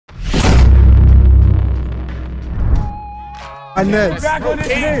And Nets. I told him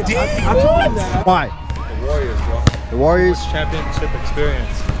that. Why? The Warriors, bro. The Warriors? Championship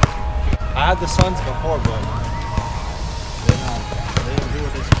experience. I had the Suns before, but they didn't do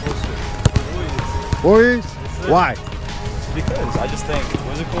what they're supposed to. Warriors? Why? Because I just think,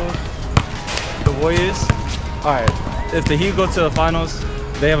 what's it called? The Warriors. All right. If the Heat go to the finals,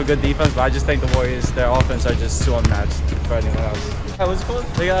 they have a good defense, but I just think the Warriors, their offense are just too unmatched for anyone else. What's it called?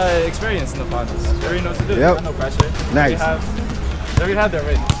 They got experience in the finals. They already know what to do. They got no pressure. Nice. They already have their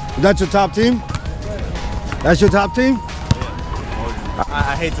ring. Is that your top team? That's your top team? Yeah.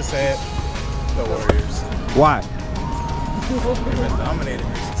 I hate to say it, the Warriors. Why? They've been dominating.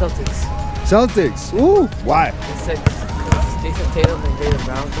 Celtics. Celtics. Ooh. Why? Jason Tatum and Jaylen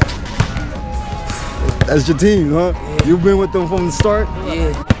Brown. That's your team, huh? Yeah. You've been with them from the start?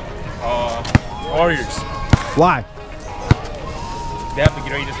 Yeah. Warriors. Why? They have to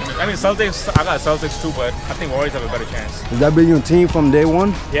get ready to finish. I mean, Celtics, I got Celtics too, but I think Warriors have a better chance. Has that been your team from day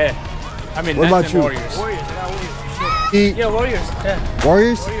one? Yeah. I mean, what Nets about and you? Warriors. Warriors. I got Warriors. Heat. Yeah, Warriors. Yeah.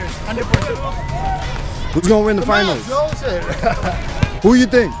 Warriors? Warriors. 100%. Who's gonna win the finals? Who you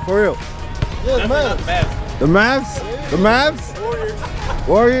think, for real? Yeah, the Mavs. The Mavs? The Mavs? Warriors.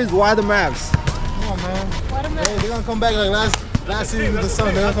 Warriors? Why the Mavs? Come on, man. Hey, they're gonna come back like last season with the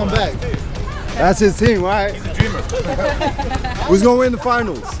Sun. They're gonna come back. That's his team, right? He's a dreamer. Who's gonna win the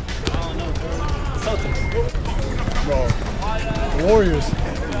finals? Celtics. Bro, Warriors.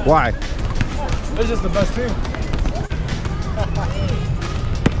 Why? They're just the best team.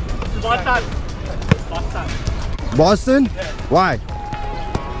 Boston? Yeah. Why?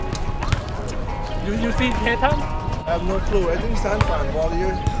 You see Tatum? I have no clue. I think San Fran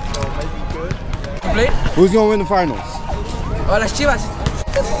Warriors, so maybe good. Play? Who's gonna win the finals? Oh, las Chivas.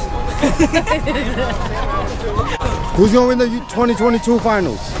 Who's gonna win the 2022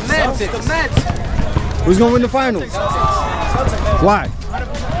 finals? Mets. The Mets. Who's gonna win the finals? Why?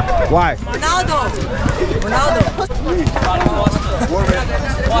 Why? Ronaldo.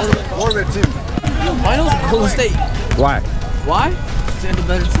 Warrior team. Finals? Golden State. Why? Why? They're the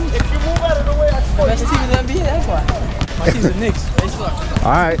better team. If you move out of the way, I Best team in the NBA, that's why. My team's the Knicks. They suck.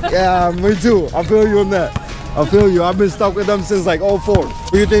 Alright, yeah, me too. I feel you on that. I feel you. I've been stuck with them since like 04.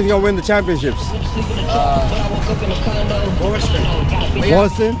 Who do you think is gonna win the championships?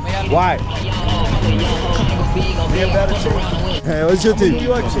 Boston? Why? be a better team. Hey, what's your team? New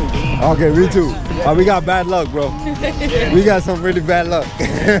York team. Okay, me too. We got bad luck, bro. We got some really bad luck.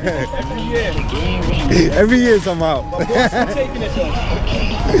 Every year somehow. Taking it though.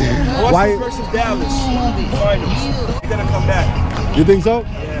 Why? Washington versus Dallas. Finals. They're gonna come back. You think so?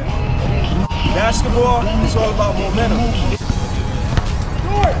 Basketball is all about momentum.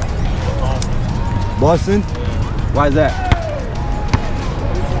 Boston? Why is that?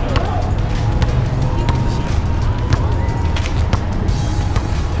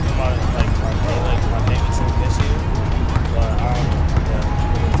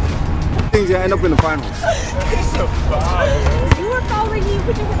 Things that end up in the finals. You were following you.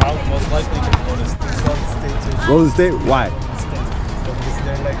 I'm most likely going to go to Golden State too. Golden State? Why? Because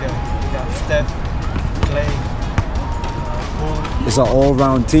they're like you got Steph, Clay, Poole. It's an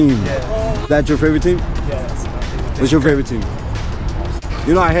all-round team. Yeah. Is that your favorite team? Yeah, that's my favorite. What's your favorite team?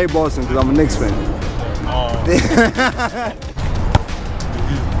 You know I hate Boston because I'm a Knicks fan.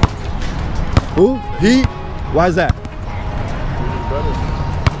 Who? Heat? Why is that?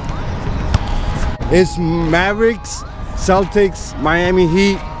 It's Mavericks, Celtics, Miami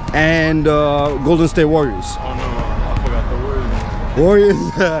Heat, and Golden State Warriors. Oh no, I forgot the word. Warriors?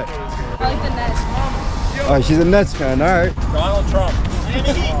 I like the Nets. Oh, she's a Nets fan, alright. Donald Trump.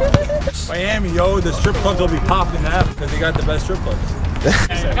 Miami, yo, the strip clubs will be popping now because they got the best strip clubs.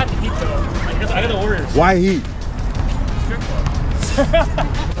 I got the Heat though. I got the Warriors. Why Heat? Strip club.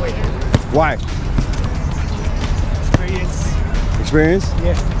 Why? Experience. Experience?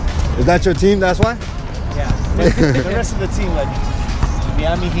 Yeah. Is that your team, that's why? Yeah. The rest of the team, like the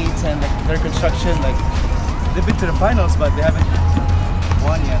Miami Heat and like, their construction, like they've been to the finals, but they haven't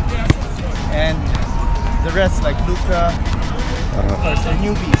won yet. And the rest, like Luka, they're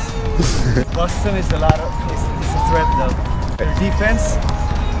newbies. Boston is a threat though. Their defense,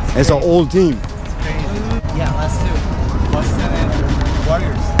 It's an old team. is crazy. Yeah, last two, Boston and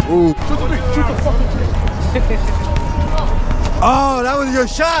Warriors. Ooh. Oh, that was your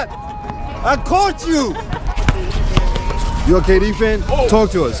shot! I caught you! You a KD fan?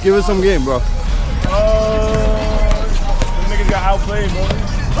 Talk to us. Give us some game, bro. The niggas got outplayed, bro.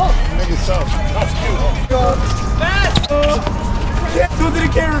 The niggas suck. Yeah, two to the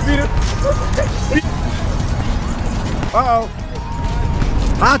camera, Peter. Uh-oh.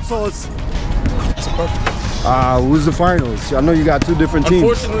 Hot sauce. It's a purple. Who's the finals? I know you got two different teams.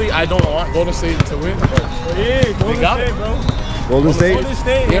 Unfortunately, I don't want Golden State to win. But Yeah, Golden got State, it. bro. Golden State? Golden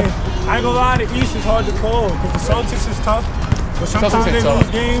State, Yeah. yeah. I ain't gonna lie, the East is hard to call because the Celtics is tough. But sometimes Celtics they is lose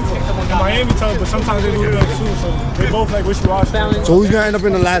tough. games. And Miami tough, but sometimes they lose games too. So they both like wishy-washy. So who's gonna end up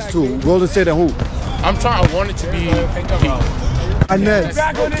in the last two? Golden State and who? I'm trying. I want it to be Heat. And Nets.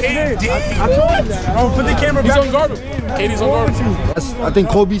 Back on this game. I told you that. Oh, put the camera He's back. unguardable. KD's unguardable. I think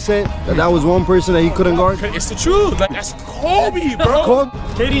Kobe said that was one person that he couldn't guard. It's the truth. Like that's Kobe, bro. Kobe?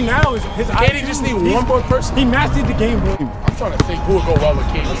 KD now is his KD just need one more person. He mastered the game, bro. I'm trying to think who would go well with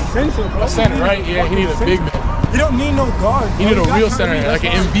KD. Center, bro. A center, right? Yeah, he needs a big man. He don't need no guard. He need a real center, like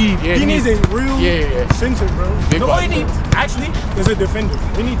an Embiid. Yeah, He needs a real center, bro. Big No, body. he needs actually is a defender.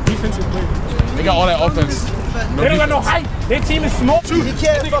 They need defensive players. They got all that offense. They don't got no height. Their team is small. He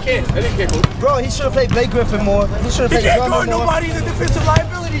can't fucking. Bro, he should have played Blake Griffin more. He should have He played can't Drummond guard more. nobody. He's a defensive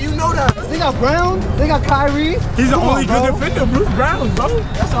liability. You know that. They got Brown. They got Kyrie. He's the Come only on, good bro. defender, Bruce Brown, bro.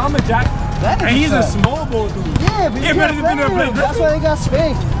 That's how I'm a jack. That is And he's a fact. small ball dude. Yeah, but Yeah, you better can't than play Blake him. Griffin. That's why they got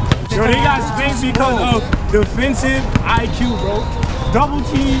spanked. Yo, they got spanked because of defensive IQ, bro. Double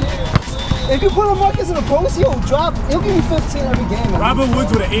team. If you put a Marcus in the post, he'll drop. He'll give you 15 every game. Robert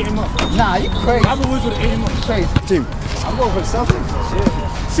Woods would have ate him up. Nah, you crazy. Robert Woods would have ate him up. Crazy. Team. I'm going for the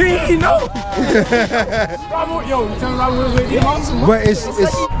Celtics. See, he know. Robert, yo, you tell me Robert Woods would have ate him up? But it's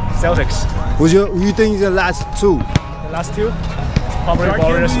Celtics. who you think is the last two? The last two? Probably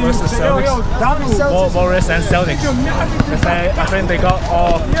Warriors versus Celtics. Warriors and Celtics. I think they got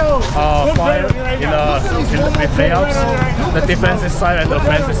all fire in the playoffs. The defensive side and the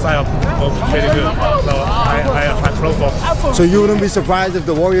offensive side are both pretty good. So I pro for. So you wouldn't be surprised if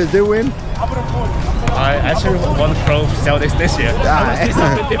the Warriors did win? I actually want to pro Celtics this year. I want to see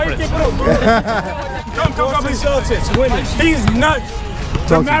something different. Come, Celtics winning. He's nuts.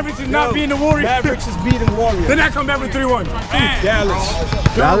 The Mavericks is not beating the Warriors. Mavericks is beating Warriors. Then I come back with 3-1.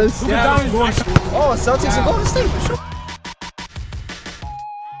 Dallas? Dallas. Oh, Celtics and Golden State for sure.